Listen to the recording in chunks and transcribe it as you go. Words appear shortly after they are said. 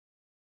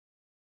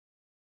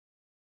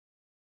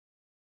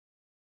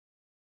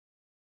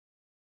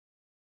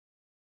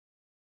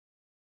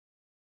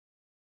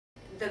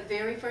The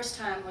very first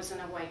time was an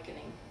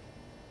awakening.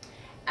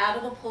 Out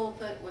of the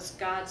pulpit was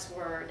God's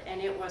word, and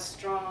it was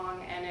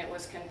strong and it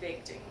was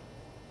convicting.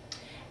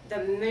 The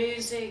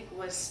music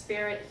was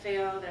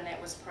spirit-filled and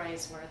it was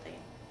praiseworthy.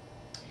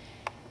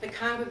 The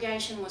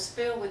congregation was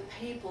filled with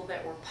people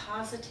that were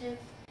positive,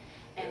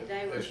 and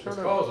they were... It's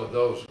because of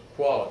those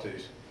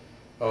qualities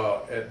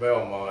at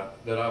Belmont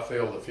that I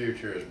feel the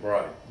future is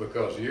bright,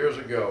 because years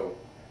ago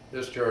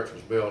this church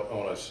was built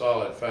on a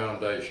solid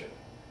foundation,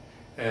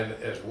 and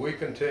as we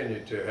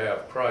continue to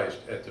have Christ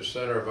at the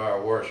center of our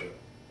worship,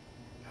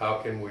 how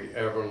can we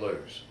ever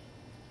lose?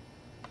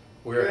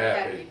 We're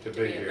happy to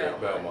be here at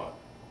Belmont.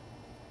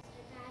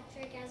 Mr.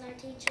 Patrick as our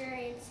teacher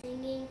and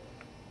singing,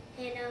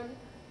 and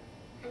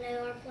I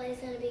know our play is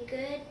going to be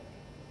good,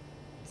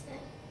 so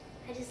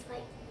I just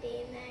like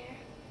being there.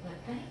 Well,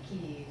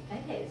 thank you.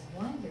 That is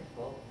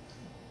wonderful.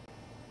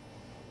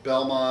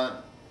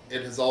 Belmont,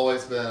 it has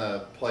always been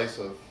a place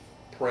of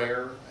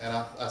prayer, and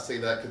I see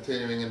that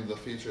continuing into the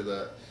future,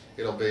 that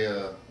it'll be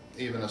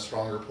even a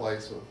stronger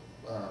place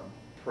of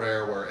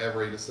prayer, where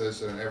every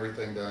decision and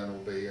everything done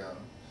will be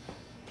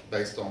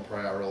based on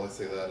prayer. I really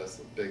see that as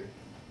a big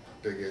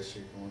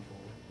issue going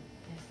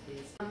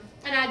forward.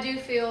 And I do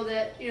feel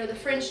that, you know, the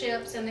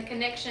friendships and the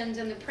connections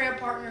and the prayer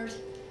partners,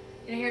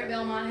 you know, here at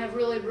Belmont have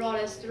really brought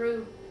us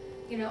through,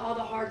 you know, all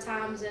the hard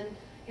times. And,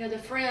 you know, the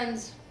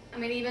friends, I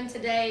mean, even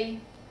today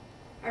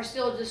are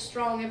still just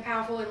strong and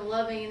powerful and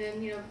loving.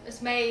 And, you know,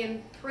 Miss May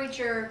and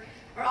Preacher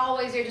are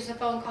always there, just a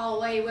phone call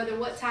away, whether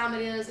what time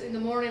it is, in the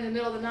morning, in the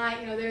middle of the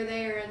night, you know, they're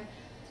there. And,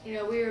 you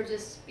know, we are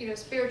just, you know,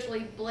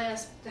 spiritually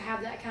blessed to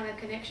have that kind of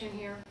connection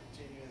here.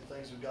 Continuing the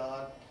things of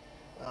God.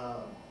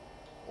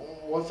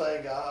 One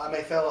thing, I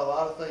may fail at a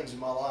lot of things in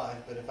my life,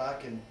 but if I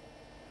can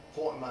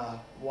point my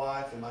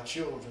wife and my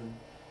children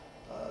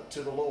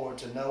to the Lord,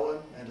 to know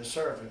Him and to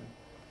serve Him,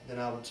 then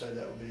I would say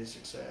that would be a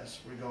success,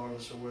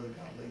 regardless of where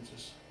God leads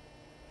us.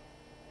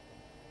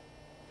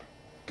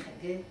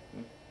 Good.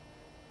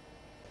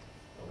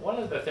 One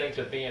of the things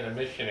of being a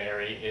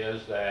missionary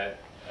is that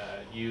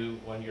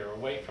when you're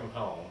away from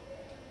home,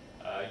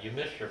 you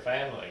miss your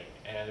family,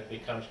 and it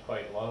becomes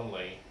quite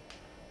lonely.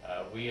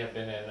 We have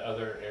been in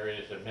other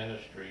areas of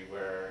ministry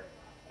where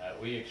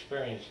we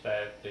experienced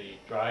that, the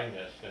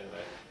dryness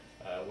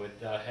and with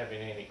not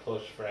having any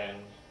close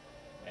friends,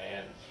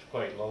 and it's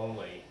quite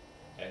lonely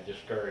and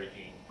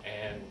discouraging.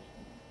 And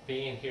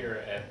being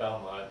here at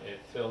Belmont, it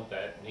filled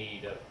that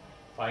need of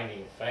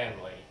finding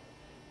family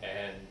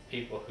and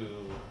people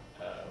who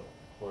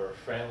were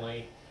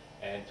friendly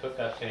and took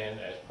us in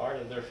as part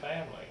of their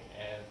family,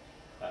 and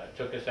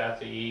took us out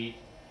to eat,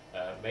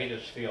 made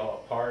us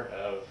feel a part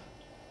of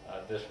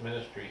this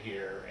ministry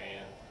here,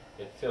 and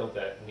it filled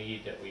that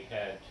need that we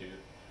had to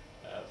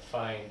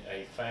find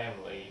a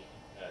family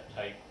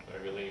type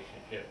of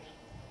relationships.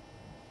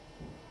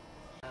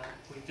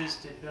 We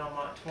visited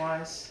Belmont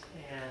twice,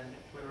 and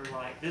we were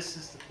like, this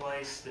is the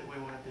place that we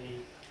want to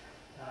be.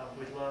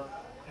 We love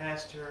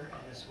Pastor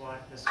and his wife,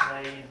 Miss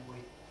May, and we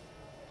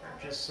are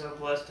just so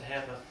blessed to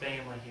have a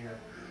family here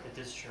at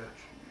this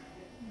church.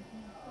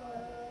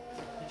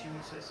 Did you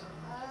want to say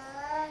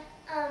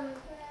something?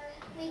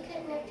 We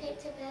couldn't have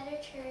picked a better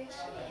church,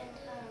 and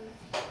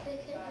we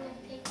couldn't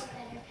have picked a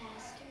better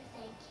pastor.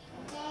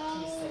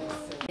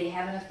 Thank you.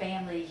 Having a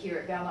family here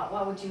at Belmont,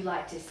 what would you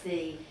like to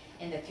see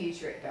in the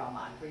future at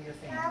Belmont for your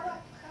family?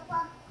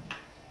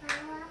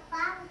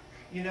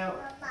 You know,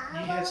 you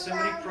have so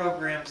many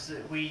programs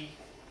that we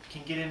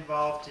can get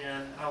involved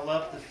in. I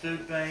love the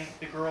food bank.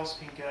 The girls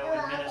can go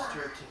and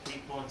minister to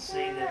people and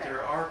see that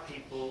there are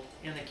people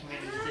in the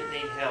community that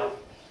need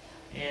help.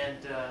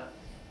 And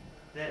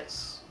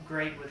that's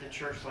great with a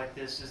church like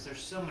this, is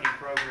there's so many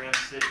programs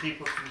that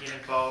people can get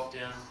involved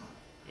in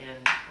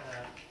and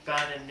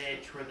find a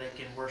niche where they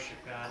can worship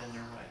God in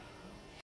their way.